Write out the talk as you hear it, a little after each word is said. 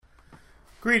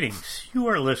Greetings. You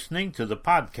are listening to the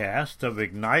podcast of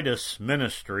Ignitus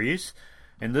Ministries,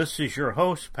 and this is your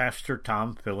host, Pastor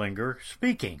Tom Fillinger,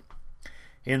 speaking.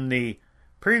 In the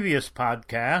previous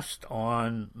podcast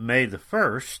on May the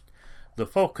 1st, the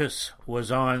focus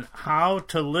was on how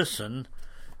to listen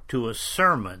to a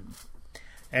sermon,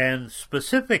 and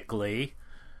specifically,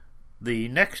 the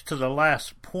next to the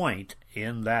last point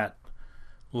in that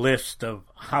list of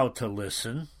how to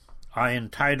listen, I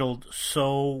entitled,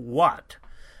 So What?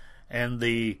 And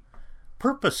the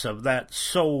purpose of that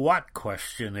so what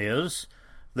question is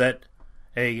that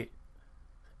a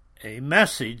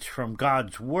message from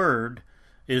God's Word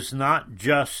is not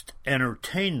just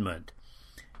entertainment.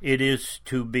 It is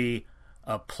to be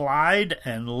applied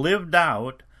and lived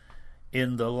out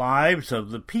in the lives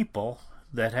of the people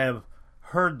that have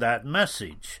heard that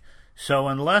message. So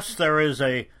unless there is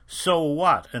a so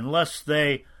what, unless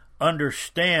they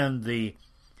understand the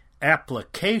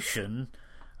application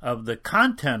of the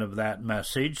content of that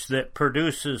message that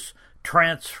produces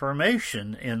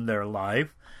transformation in their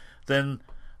life, then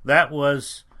that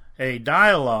was a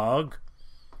dialogue.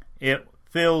 It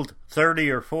filled 30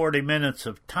 or 40 minutes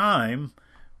of time,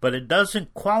 but it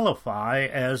doesn't qualify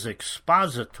as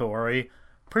expository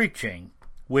preaching,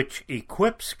 which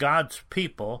equips God's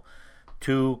people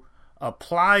to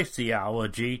apply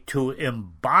theology, to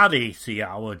embody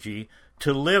theology,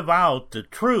 to live out the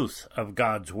truth of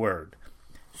God's Word.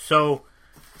 So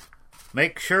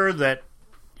make sure that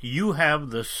you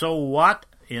have the so what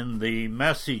in the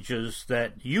messages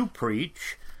that you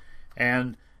preach,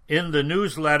 and in the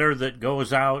newsletter that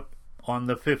goes out on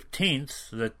the 15th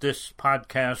that this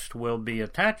podcast will be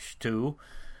attached to,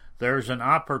 there's an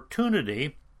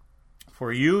opportunity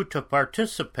for you to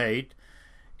participate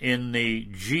in the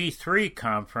G3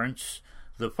 conference,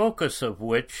 the focus of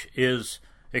which is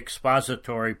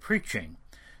expository preaching.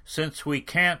 Since we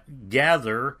can't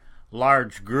gather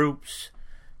large groups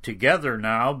together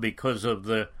now because of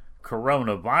the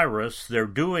coronavirus, they're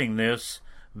doing this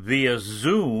via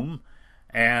Zoom,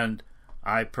 and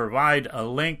I provide a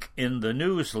link in the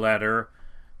newsletter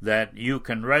that you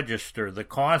can register. The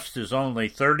cost is only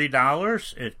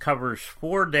 $30. It covers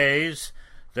 4 days.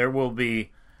 There will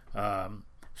be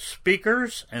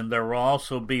speakers, and there will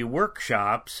also be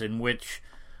workshops in which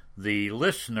the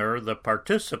listener, the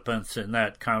participants in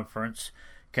that conference,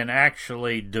 can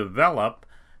actually develop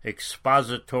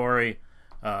expository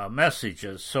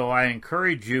messages. So I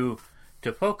encourage you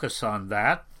to focus on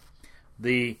that.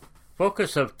 The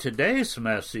focus of today's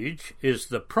message is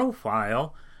the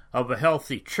profile of a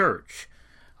healthy church.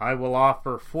 I will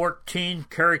offer 14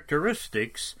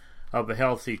 characteristics of a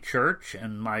healthy church,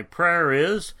 and my prayer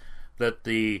is that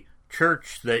the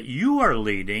church that you are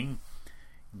leading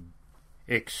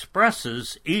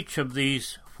expresses each of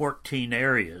these 14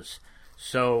 areas.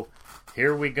 So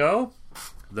here we go.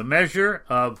 The measure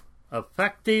of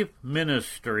effective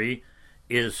ministry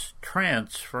is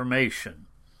transformation.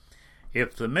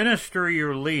 If the ministry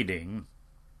you're leading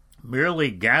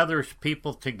merely gathers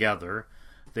people together,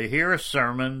 they hear a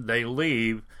sermon, they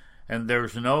leave, and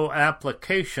there's no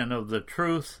application of the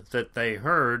truth that they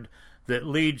heard that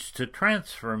leads to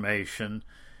transformation,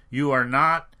 you are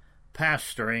not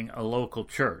pastoring a local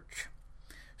church.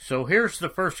 So here's the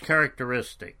first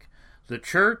characteristic. The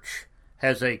church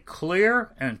has a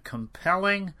clear and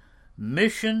compelling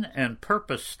mission and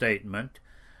purpose statement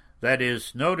that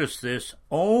is, notice this,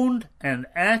 owned and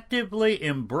actively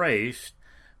embraced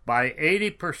by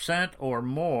 80% or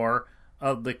more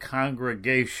of the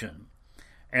congregation.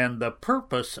 And the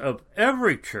purpose of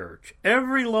every church,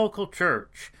 every local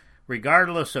church,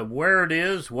 regardless of where it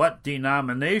is, what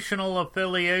denominational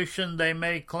affiliation they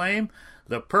may claim,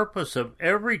 the purpose of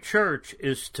every church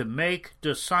is to make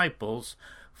disciples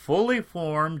fully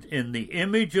formed in the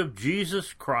image of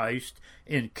Jesus Christ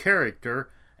in character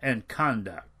and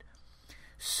conduct.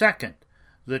 Second,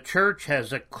 the church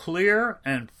has a clear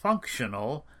and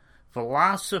functional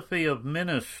philosophy of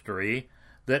ministry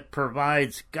that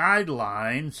provides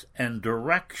guidelines and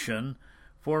direction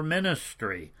for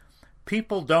ministry.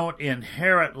 People don't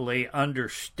inherently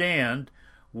understand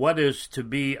what is to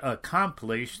be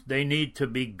accomplished. They need to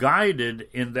be guided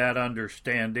in that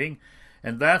understanding,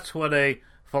 and that's what a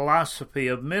philosophy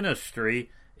of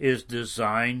ministry is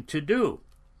designed to do.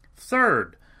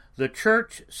 Third, the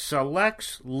church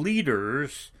selects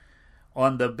leaders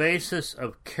on the basis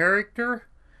of character,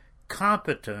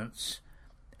 competence,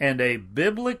 and a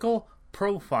biblical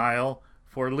profile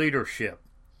for leadership.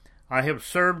 I have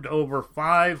served over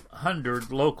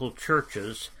 500 local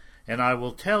churches, and I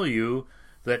will tell you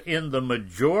that in the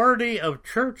majority of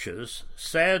churches,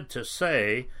 sad to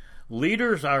say,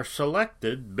 leaders are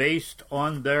selected based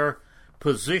on their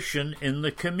position in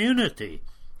the community.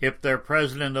 If they're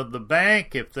president of the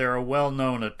bank, if they're a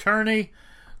well-known attorney,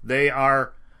 they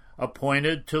are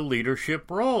appointed to leadership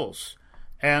roles.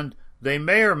 And they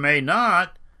may or may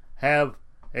not have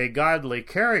a godly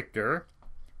character.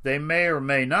 They may or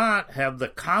may not have the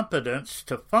competence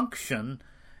to function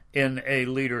in a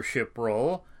leadership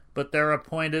role, but they're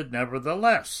appointed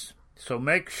nevertheless. So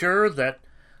make sure that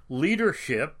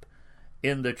leadership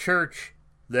in the church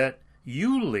that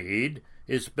you lead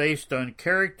is based on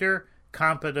character,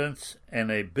 competence,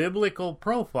 and a biblical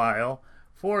profile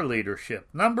for leadership.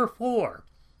 Number 4,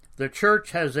 the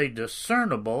church has a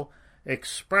discernible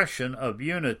expression of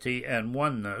unity and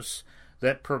oneness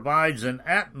that provides an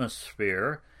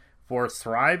atmosphere for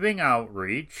thriving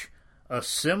outreach,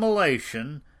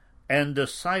 assimilation, and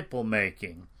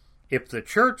disciple-making. If the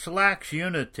church lacks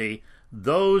unity,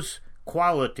 those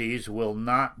qualities will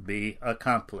not be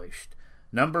accomplished.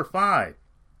 Number 5,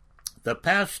 the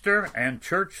pastor and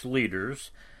church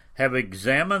leaders have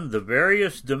examined the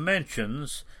various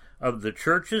dimensions of the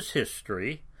church's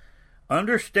history,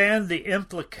 understand the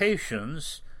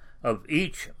implications of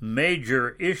each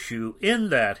major issue in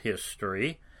that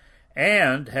history,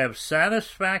 and have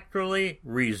satisfactorily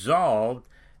resolved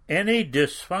any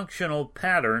dysfunctional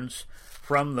patterns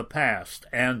from the past.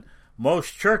 And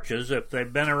most churches, if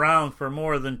they've been around for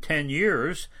more than 10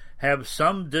 years, have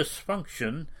some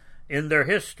dysfunction in their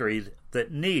history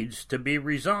that needs to be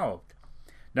resolved.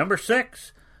 Number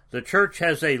 6, the church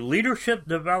has a leadership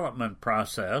development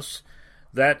process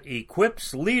that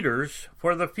equips leaders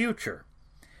for the future.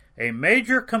 A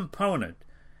major component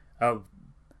of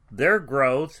their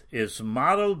growth is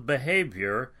modeled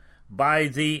behavior by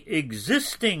the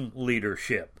existing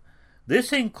leadership.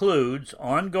 This includes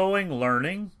ongoing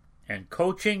learning and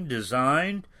coaching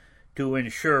designed to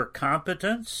ensure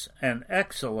competence and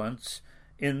excellence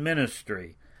in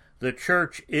ministry. The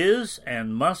church is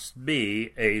and must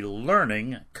be a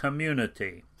learning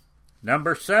community.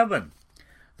 Number 7,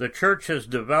 the church has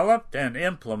developed and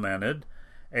implemented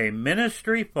a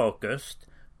ministry-focused,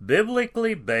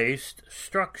 biblically based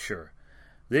structure.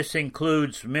 This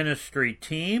includes ministry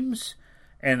teams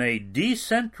and a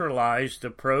decentralized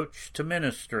approach to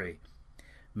ministry.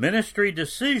 Ministry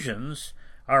decisions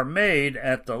are made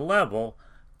at the level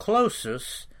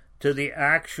closest to the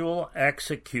actual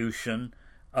execution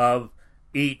of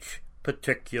each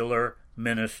particular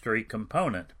ministry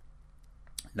component.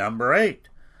 Number 8,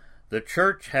 the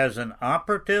church has an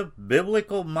operative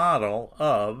biblical model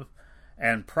of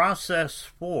and process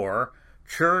for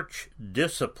church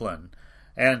discipline.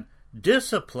 And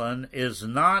discipline is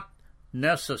not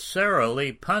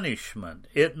necessarily punishment.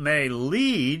 It may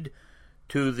lead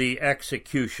to the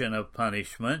execution of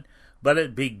punishment, but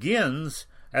it begins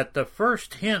at the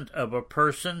first hint of a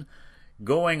person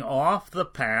going off the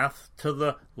path to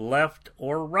the left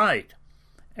or right.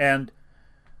 And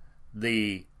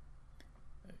the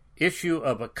issue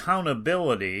of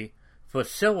accountability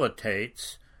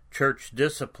facilitates church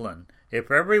discipline.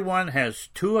 If everyone has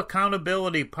 2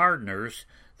 accountability partners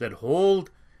that hold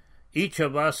each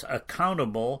of us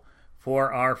accountable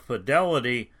for our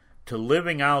fidelity to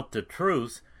living out the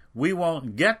truth, we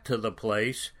won't get to the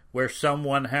place where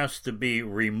someone has to be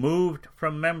removed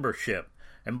from membership.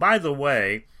 And by the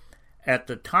way, at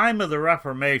the time of the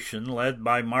Reformation, led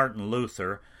by Martin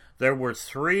Luther, there were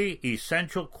 3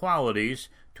 essential qualities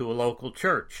to a local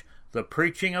church: the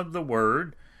preaching of the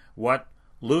Word, what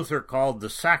Luther called the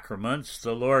sacraments,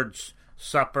 the Lord's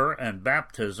Supper and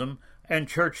baptism, and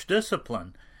church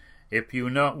discipline. If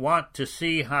you want to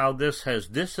see how this has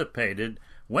dissipated,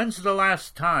 when's the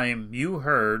last time you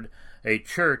heard a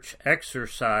church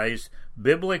exercise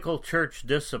biblical church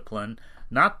discipline,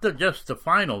 not just the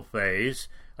final phase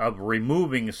of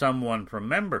removing someone from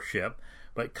membership,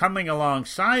 but coming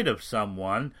alongside of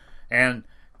someone and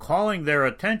calling their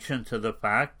attention to the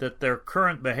fact that their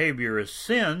current behavior is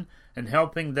sin and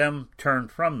helping them turn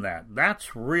from that?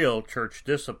 That's real church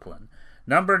discipline.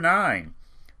 Number 9,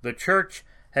 the church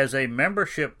has a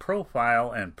membership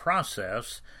profile and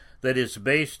process that is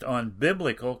based on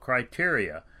biblical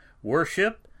criteria: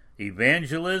 worship,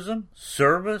 evangelism,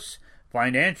 service,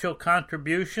 financial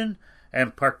contribution,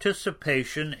 and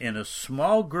participation in a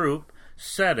small group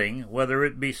setting, whether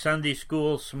it be Sunday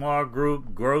school, small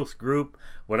group, growth group,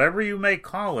 whatever you may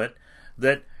call it,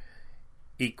 that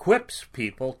equips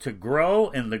people to grow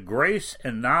in the grace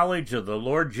and knowledge of the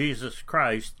Lord Jesus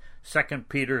Christ, 2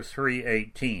 Peter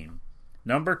 3:18.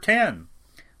 Number 10,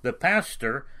 the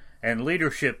pastor and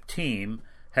leadership team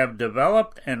have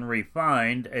developed and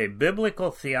refined a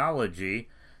biblical theology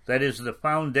that is the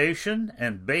foundation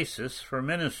and basis for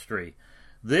ministry.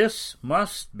 This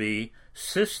must be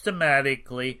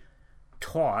systematically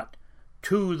taught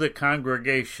to the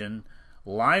congregation,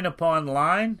 line upon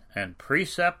line and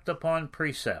precept upon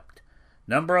precept.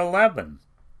 Number 11,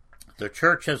 the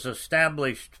church has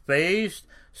established phased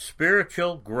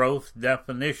spiritual growth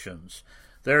definitions.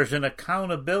 There's an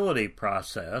accountability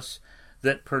process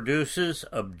that produces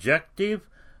objective,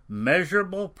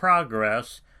 measurable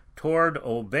progress toward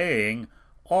obeying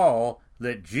all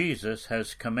that Jesus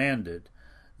has commanded.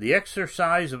 The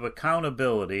exercise of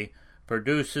accountability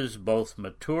produces both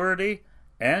maturity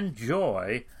and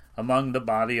joy among the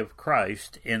body of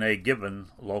Christ in a given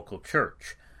local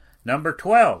church. Number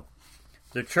 12,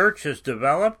 the church has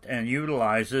developed and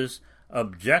utilizes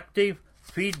objective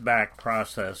feedback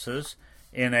processes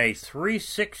in a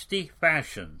 360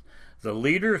 fashion. The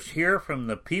leaders hear from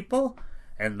the people,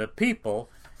 and the people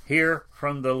hear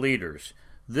from the leaders.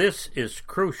 This is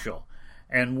crucial.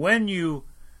 And when you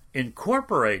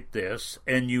incorporate this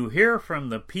and you hear from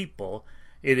the people,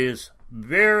 it is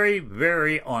very,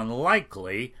 very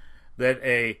unlikely that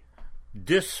a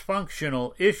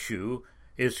dysfunctional issue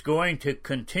is going to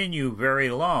continue very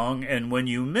long. And when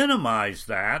you minimize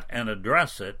that and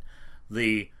address it,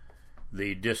 the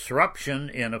disruption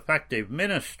in effective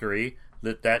ministry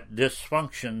that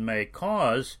dysfunction may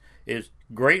cause is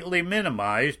greatly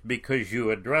minimized because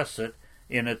you address it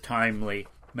in a timely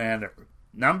manner.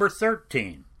 Number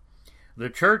 13, the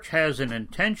church has an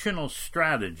intentional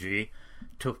strategy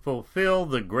to fulfill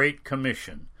the Great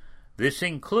Commission. This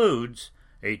includes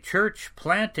a church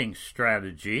planting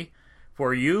strategy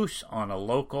for use on a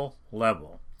local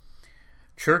level.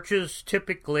 Churches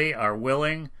typically are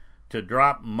willing to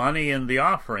drop money in the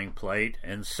offering plate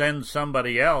and send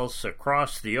somebody else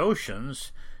across the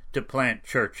oceans to plant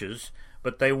churches,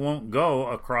 but they won't go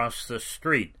across the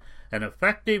street. An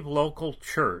effective local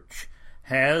church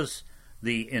has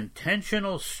the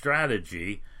intentional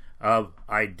strategy of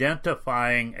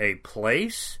identifying a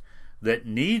place that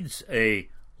needs a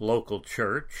local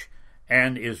church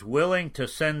and is willing to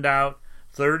send out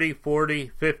 30,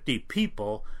 40, 50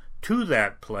 people to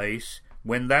that place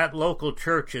when that local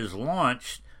church is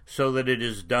launched, so that it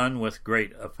is done with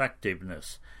great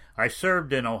effectiveness. I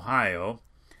served in Ohio,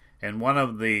 and one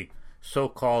of the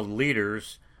so-called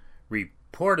leaders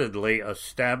reportedly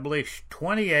established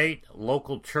 28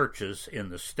 local churches in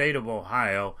the state of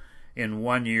Ohio in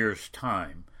 1 year's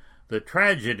time. The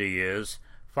tragedy is,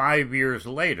 5 years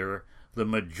later, the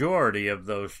majority of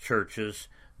those churches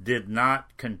did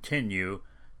not continue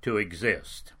to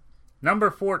exist. Number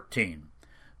 14,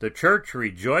 the church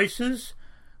rejoices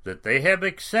that they have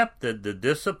accepted the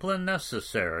discipline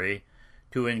necessary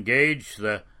to engage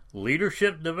the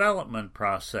leadership development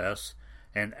process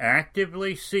and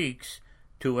actively seeks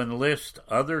to enlist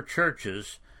other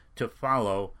churches to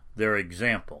follow their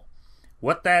example.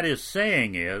 What that is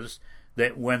saying is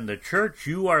that when the church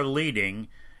you are leading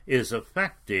is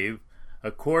effective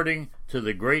according to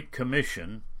the Great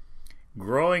Commission,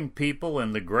 growing people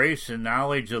in the grace and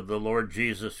knowledge of the Lord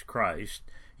Jesus Christ,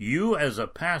 you as a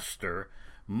pastor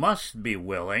must be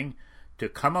willing to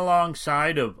come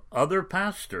alongside of other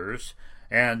pastors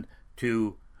and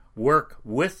to work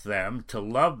with them, to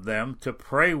love them, to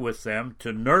pray with them,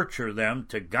 to nurture them,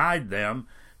 to guide them,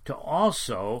 to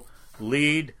also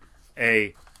lead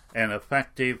an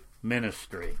effective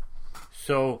ministry.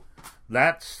 So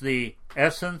that's the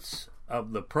essence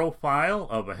of the profile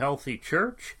of a healthy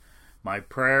church. My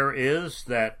prayer is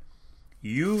that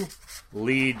you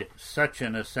lead such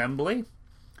an assembly,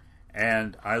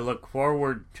 and I look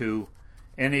forward to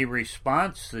any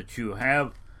response that you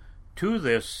have to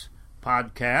this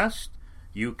podcast.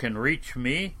 You can reach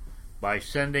me by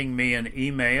sending me an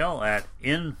email at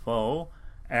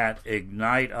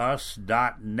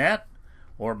info@igniteus.net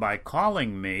or by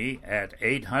calling me at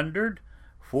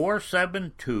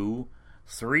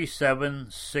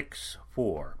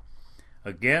 800-472-3764.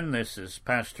 Again, this is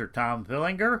Pastor Tom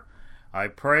Fillinger. I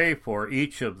pray for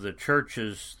each of the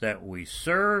churches that we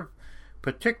serve,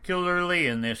 particularly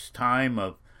in this time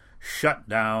of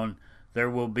shutdown. There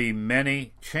will be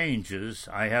many changes.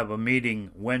 I have a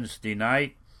meeting Wednesday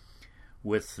night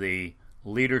with the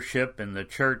leadership in the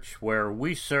church where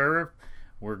we serve.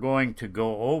 We're going to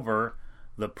go over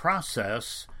the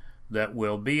process that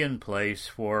will be in place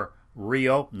for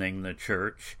reopening the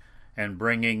church and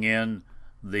bringing in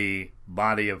the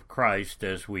body of Christ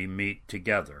as we meet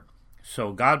together.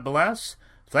 So God bless.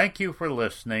 Thank you for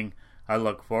listening. I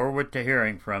look forward to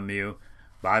hearing from you.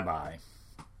 Bye-bye.